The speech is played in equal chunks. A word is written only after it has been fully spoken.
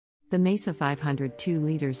The Mesa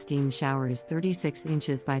 502L steam shower is 36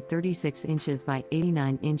 inches by 36 inches by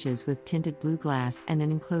 89 inches with tinted blue glass and an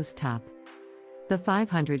enclosed top. The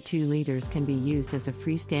 502 L can be used as a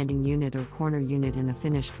freestanding unit or corner unit in a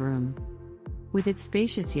finished room. With its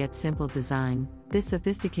spacious yet simple design, this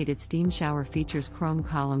sophisticated steam shower features chrome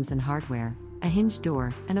columns and hardware, a hinged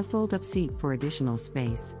door, and a fold-up seat for additional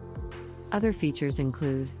space. Other features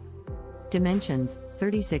include dimensions: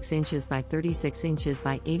 36 inches by 36 inches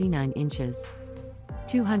by 89 inches.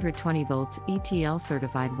 220 volts ETL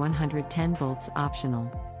certified, 110 volts optional.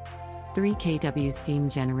 3 kW steam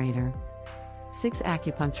generator. 6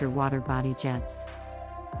 acupuncture water body jets.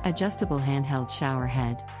 Adjustable handheld shower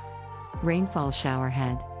head. Rainfall shower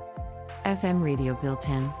head. FM radio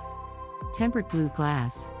built-in. Tempered blue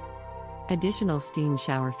glass. Additional steam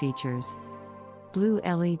shower features: blue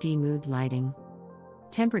LED mood lighting.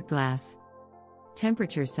 Tempered glass.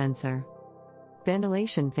 Temperature sensor.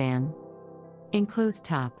 Ventilation fan. Enclosed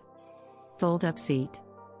top. Fold-up seat.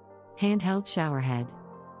 Handheld shower head.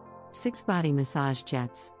 6 body massage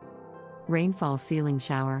jets. Rainfall ceiling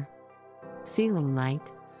shower. Ceiling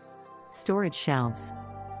light. Storage shelves.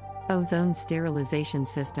 Ozone sterilization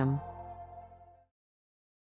system.